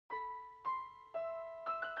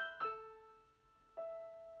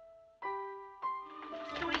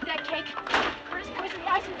that cake. Curtis, poison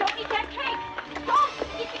the ice and don't eat that cake. Don't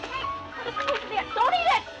eat the cake. Curtis, poison the ice. Don't eat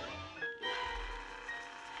it.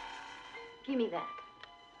 Give me that.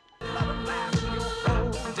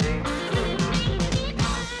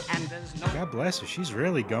 God bless her. She's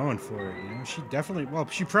really going for it. You know, she definitely. Well,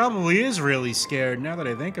 she probably is really scared now that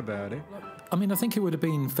I think about it. I mean, I think it would have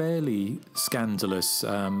been fairly scandalous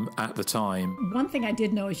at the time. One thing I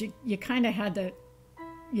did know is you kind of had to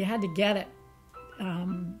get it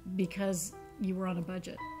because you were on a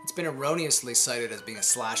budget. It's been erroneously cited as being a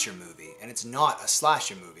slasher movie, and it's not a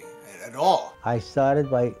slasher movie at all. I started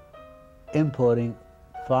by importing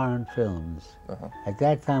foreign films. At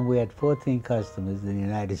that time, we had 14 customers in the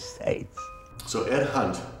United States. So Ed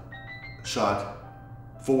Hunt shot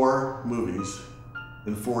 4 movies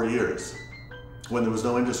in 4 years when there was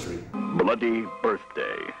no industry. Bloody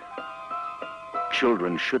birthday.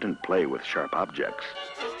 Children shouldn't play with sharp objects.